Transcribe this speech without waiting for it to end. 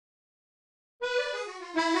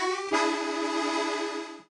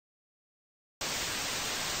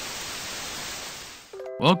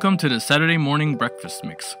Welcome to the Saturday Morning Breakfast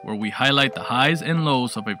Mix, where we highlight the highs and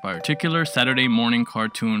lows of a particular Saturday morning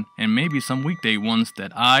cartoon and maybe some weekday ones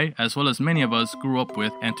that I, as well as many of us, grew up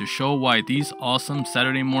with, and to show why these awesome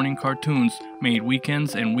Saturday morning cartoons made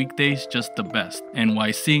weekends and weekdays just the best, and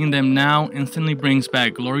why seeing them now instantly brings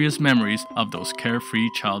back glorious memories of those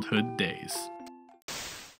carefree childhood days.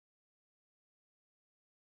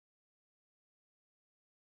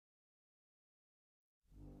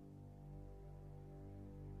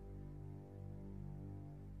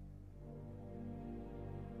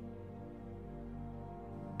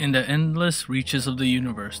 In the endless reaches of the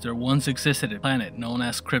universe, there once existed a planet known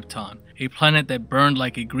as Krypton, a planet that burned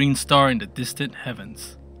like a green star in the distant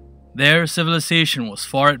heavens. Their civilization was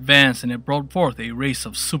far advanced, and it brought forth a race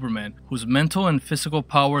of supermen whose mental and physical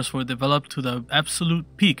powers were developed to the absolute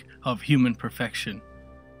peak of human perfection.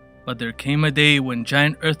 But there came a day when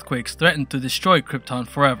giant earthquakes threatened to destroy Krypton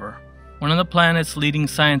forever. One of the planet's leading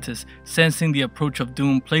scientists, sensing the approach of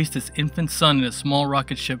doom, placed his infant son in a small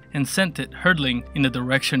rocket ship and sent it hurtling in the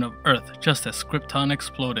direction of Earth just as Krypton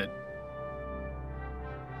exploded.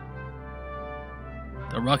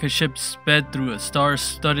 The rocket ship sped through a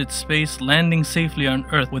star-studded space, landing safely on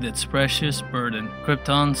Earth with its precious burden,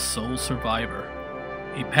 Krypton's sole survivor.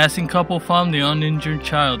 A passing couple found the uninjured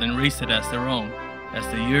child and raised it as their own. As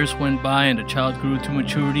the years went by and the child grew to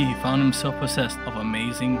maturity, he found himself possessed of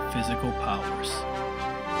amazing physical powers.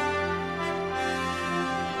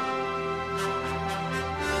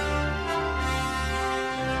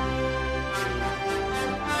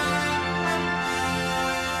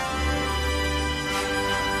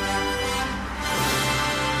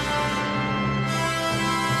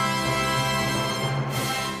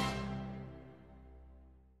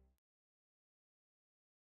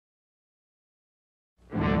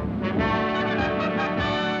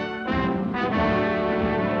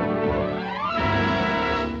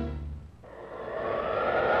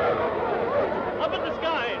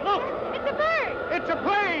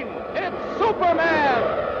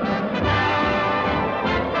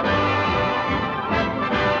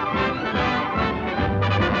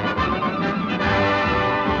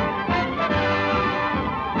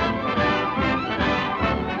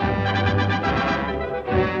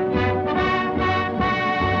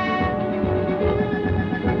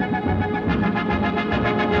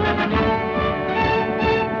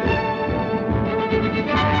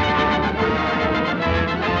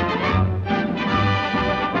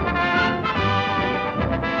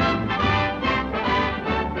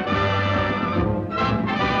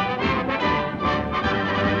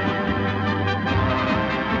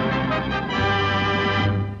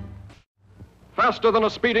 Faster than a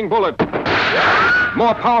speeding bullet,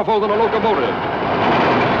 more powerful than a locomotive,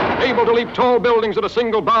 able to leap tall buildings at a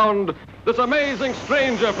single bound, this amazing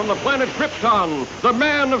stranger from the planet Krypton, the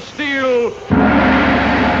Man of Steel,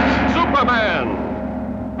 Superman.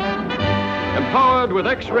 Empowered with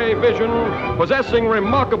X-ray vision, possessing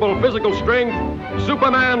remarkable physical strength,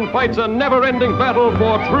 Superman fights a never-ending battle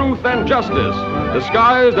for truth and justice,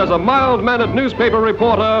 disguised as a mild-mannered newspaper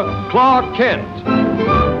reporter, Clark Kent.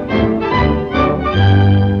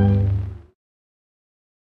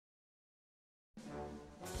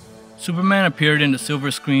 Superman appeared in the silver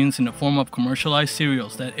screens in the form of commercialized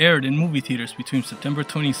serials that aired in movie theaters between September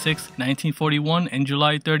 26, 1941 and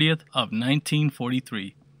July 30th of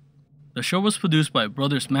 1943. The show was produced by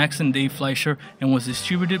brothers Max and Dave Fleischer and was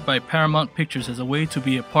distributed by Paramount Pictures as a way to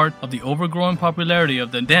be a part of the overgrowing popularity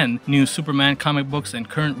of the then new Superman comic books and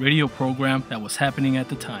current radio program that was happening at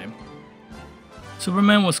the time.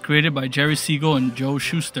 Superman was created by Jerry Siegel and Joe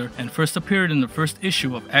Shuster and first appeared in the first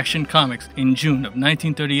issue of Action Comics in June of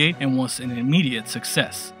 1938 and was an immediate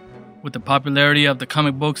success. With the popularity of the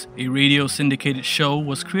comic books, a radio syndicated show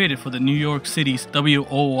was created for the New York City's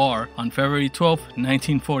WOR on February 12,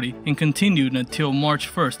 1940 and continued until March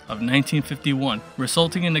 1st of 1951,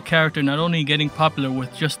 resulting in the character not only getting popular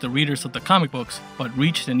with just the readers of the comic books, but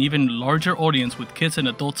reached an even larger audience with kids and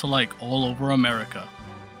adults alike all over America.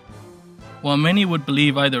 While many would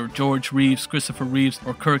believe either George Reeves, Christopher Reeves,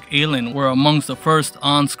 or Kirk Alyn were amongst the first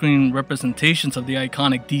on-screen representations of the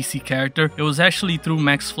iconic DC character, it was actually through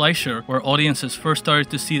Max Fleischer where audiences first started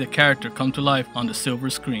to see the character come to life on the silver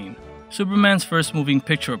screen. Superman's first moving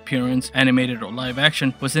picture appearance, animated or live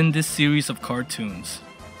action, was in this series of cartoons.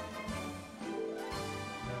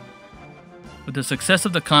 With the success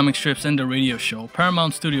of the comic strips and the radio show,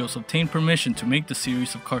 Paramount Studios obtained permission to make the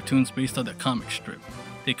series of cartoons based on the comic strip.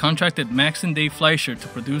 They contracted Max and Dave Fleischer to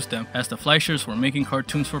produce them, as the Fleischers were making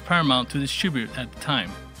cartoons for Paramount to distribute at the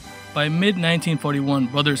time. By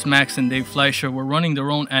mid-1941, brothers Max and Dave Fleischer were running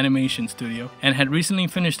their own animation studio and had recently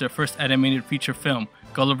finished their first animated feature film,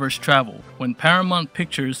 Gulliver's Travel, when Paramount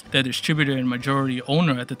Pictures, the distributor and majority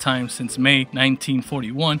owner at the time since May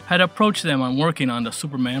 1941, had approached them on working on the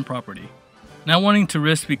Superman property. Not wanting to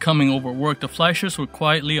risk becoming overworked, the Fleischers were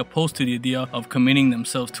quietly opposed to the idea of committing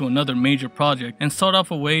themselves to another major project and sought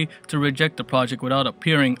out a way to reject the project without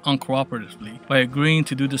appearing uncooperatively by agreeing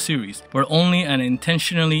to do the series, but only an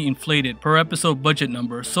intentionally inflated per-episode budget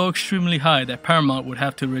number so extremely high that Paramount would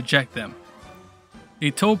have to reject them. They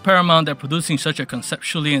told Paramount that producing such a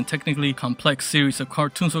conceptually and technically complex series of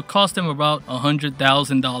cartoons would cost them about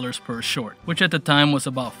 $100,000 per short, which at the time was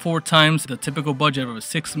about 4 times the typical budget of a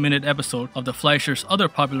 6-minute episode of the Fleischers' other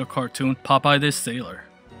popular cartoon, Popeye the Sailor.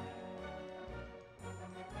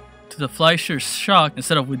 To the Fleischers' shock,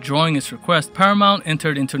 instead of withdrawing its request, Paramount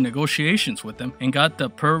entered into negotiations with them and got the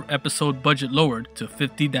per-episode budget lowered to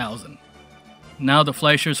 $50,000. Now the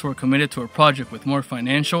Fleischers were committed to a project with more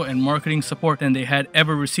financial and marketing support than they had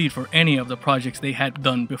ever received for any of the projects they had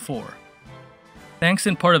done before. Thanks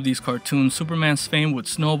in part of these cartoons, Superman's fame would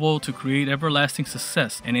snowball to create everlasting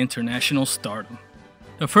success and international stardom.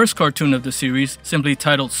 The first cartoon of the series, simply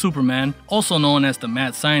titled Superman, also known as The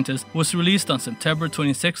Mad Scientist, was released on September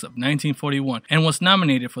 26 of 1941 and was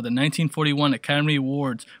nominated for the 1941 Academy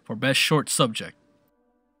Awards for Best Short Subject.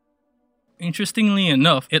 Interestingly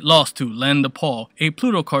enough, it lost to Len the Paw, a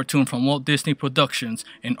Pluto cartoon from Walt Disney Productions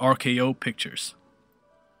and RKO Pictures.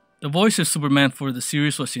 The voice of Superman for the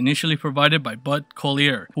series was initially provided by Bud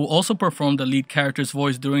Collyer, who also performed the lead character's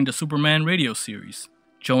voice during the Superman radio series.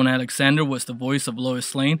 Joan Alexander was the voice of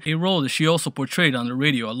Lois Lane, a role that she also portrayed on the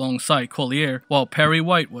radio alongside Collyer, while Perry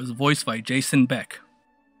White was voiced by Jason Beck.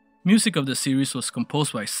 Music of the series was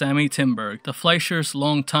composed by Sammy Timberg, the Fleischers'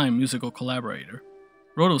 longtime musical collaborator.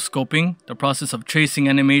 Rotoscoping, the process of tracing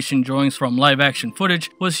animation drawings from live-action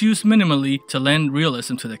footage, was used minimally to lend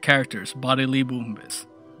realism to the characters' bodily movements.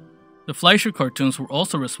 The Fleischer cartoons were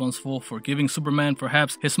also responsible for giving Superman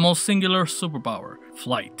perhaps his most singular superpower,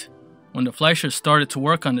 flight. When the Fleischers started to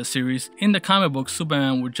work on the series, in the comic book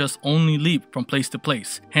Superman would just only leap from place to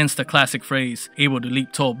place, hence the classic phrase, able to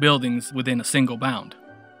leap tall buildings within a single bound.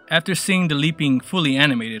 After seeing the leaping fully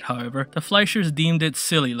animated, however, the Fleischers deemed it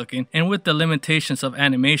silly looking and with the limitations of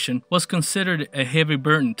animation was considered a heavy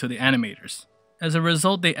burden to the animators. As a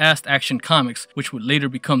result, they asked Action Comics, which would later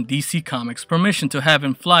become DC Comics, permission to have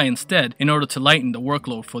him fly instead in order to lighten the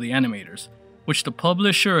workload for the animators, which the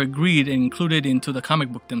publisher agreed and included into the comic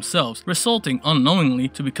book themselves, resulting unknowingly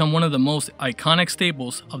to become one of the most iconic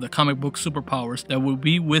staples of the comic book superpowers that will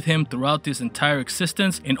be with him throughout his entire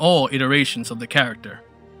existence in all iterations of the character.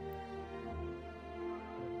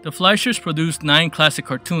 The Fleischers produced 9 classic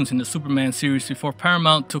cartoons in the Superman series before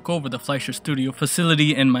Paramount took over the Fleischer Studio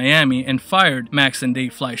facility in Miami and fired Max and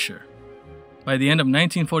Dave Fleischer. By the end of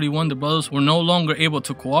 1941, the brothers were no longer able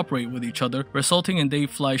to cooperate with each other, resulting in Dave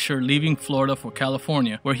Fleischer leaving Florida for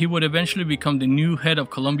California, where he would eventually become the new head of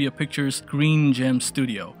Columbia Pictures' Green Gem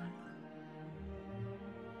Studio.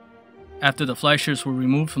 After the Fleischers were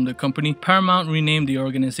removed from the company, Paramount renamed the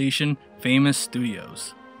organization Famous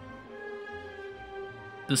Studios.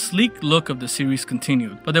 The sleek look of the series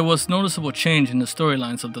continued, but there was noticeable change in the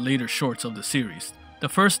storylines of the later shorts of the series. The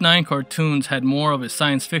first 9 cartoons had more of a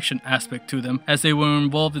science fiction aspect to them, as they were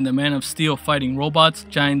involved in the Man of Steel fighting robots,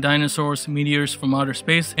 giant dinosaurs, meteors from outer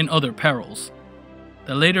space, and other perils.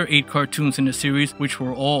 The later 8 cartoons in the series, which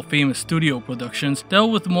were all Famous Studio productions,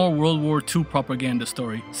 dealt with more World War II propaganda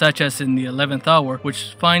story, such as in The 11th Hour,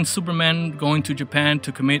 which finds Superman going to Japan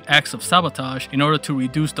to commit acts of sabotage in order to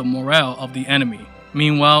reduce the morale of the enemy.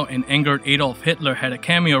 Meanwhile, an angered Adolf Hitler had a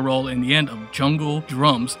cameo role in the end of Jungle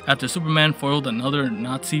Drums after Superman foiled another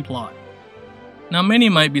Nazi plot. Now, many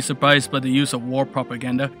might be surprised by the use of war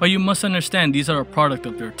propaganda, but you must understand these are a product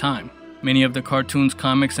of their time. Many of the cartoons,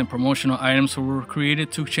 comics, and promotional items were created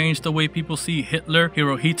to change the way people see Hitler,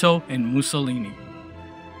 Hirohito, and Mussolini.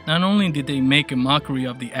 Not only did they make a mockery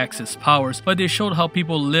of the Axis powers, but they showed how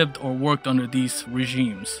people lived or worked under these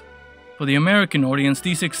regimes. For the American audience,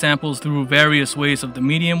 these examples through various ways of the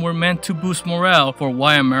medium were meant to boost morale for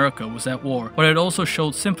why America was at war, but it also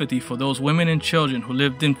showed sympathy for those women and children who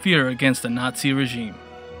lived in fear against the Nazi regime.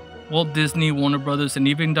 Walt Disney, Warner Brothers, and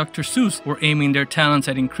even Dr. Seuss were aiming their talents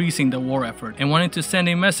at increasing the war effort and wanting to send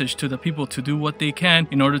a message to the people to do what they can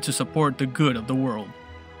in order to support the good of the world.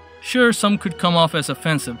 Sure, some could come off as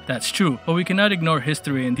offensive, that's true, but we cannot ignore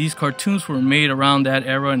history, and these cartoons were made around that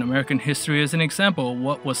era in American history as an example of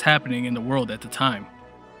what was happening in the world at the time.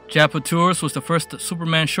 Japatours was the first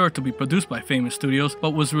Superman short to be produced by Famous Studios,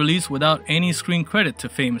 but was released without any screen credit to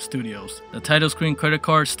Famous Studios. The title screen credit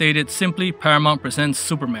card stated simply Paramount Presents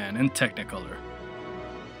Superman in Technicolor.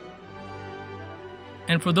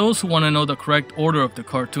 And for those who want to know the correct order of the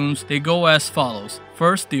cartoons, they go as follows.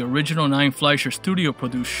 First, the original 9 Fleischer Studio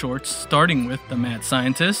produced shorts, starting with The Mad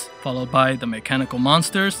Scientist, followed by The Mechanical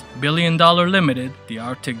Monsters, $1 Billion Limited, The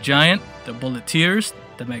Arctic Giant, The Bulleteers,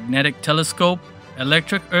 The Magnetic Telescope,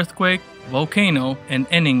 Electric Earthquake, Volcano, and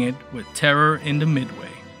ending it with Terror in the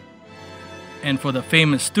Midway. And for the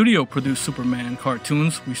famous studio-produced Superman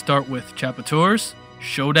cartoons, we start with Chapateurs,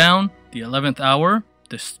 Showdown, The 11th Hour,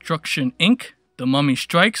 Destruction Inc., The Mummy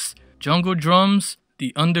Strikes, Jungle Drums,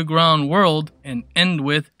 The Underground World, and end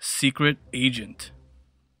with Secret Agent.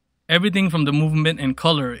 Everything from the movement and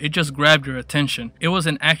color, it just grabbed your attention. It was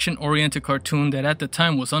an action-oriented cartoon that at the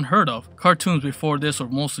time was unheard of. Cartoons before this were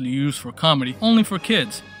mostly used for comedy, only for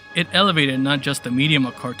kids. It elevated not just the medium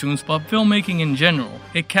of cartoons, but filmmaking in general.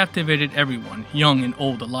 It captivated everyone, young and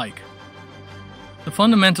old alike. The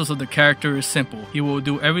fundamentals of the character is simple. He will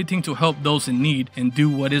do everything to help those in need and do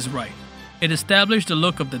what is right. It established the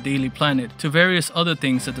look of the Daily Planet to various other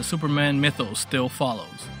things that the Superman mythos still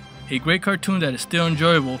follows. A great cartoon that is still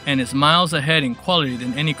enjoyable and is miles ahead in quality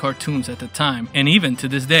than any cartoons at the time, and even to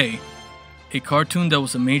this day. A cartoon that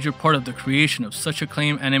was a major part of the creation of such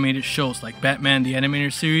acclaimed animated shows like Batman the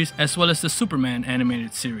Animated Series as well as the Superman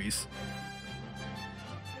animated series.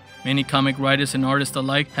 Many comic writers and artists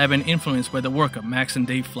alike have been influenced by the work of Max and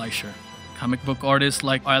Dave Fleischer. Comic book artists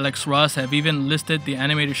like Alex Ross have even listed the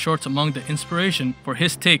animated shorts among the inspiration for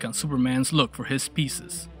his take on Superman's look for his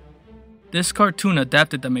pieces. This cartoon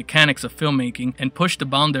adapted the mechanics of filmmaking and pushed the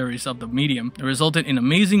boundaries of the medium and resulted in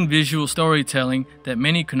amazing visual storytelling that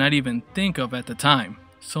many could not even think of at the time.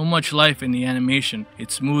 So much life in the animation,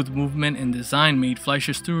 its smooth movement and design made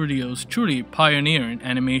Fleischer Studios truly a pioneer in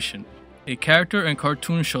animation. A character and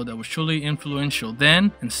cartoon show that was truly influential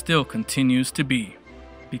then and still continues to be.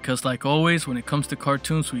 Because like always, when it comes to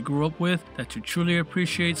cartoons we grew up with, that to truly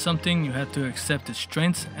appreciate something you have to accept its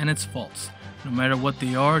strengths and its faults. No matter what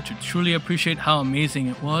they are, to truly appreciate how amazing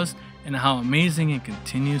it was and how amazing it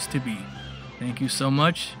continues to be. Thank you so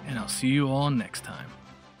much, and I'll see you all next time.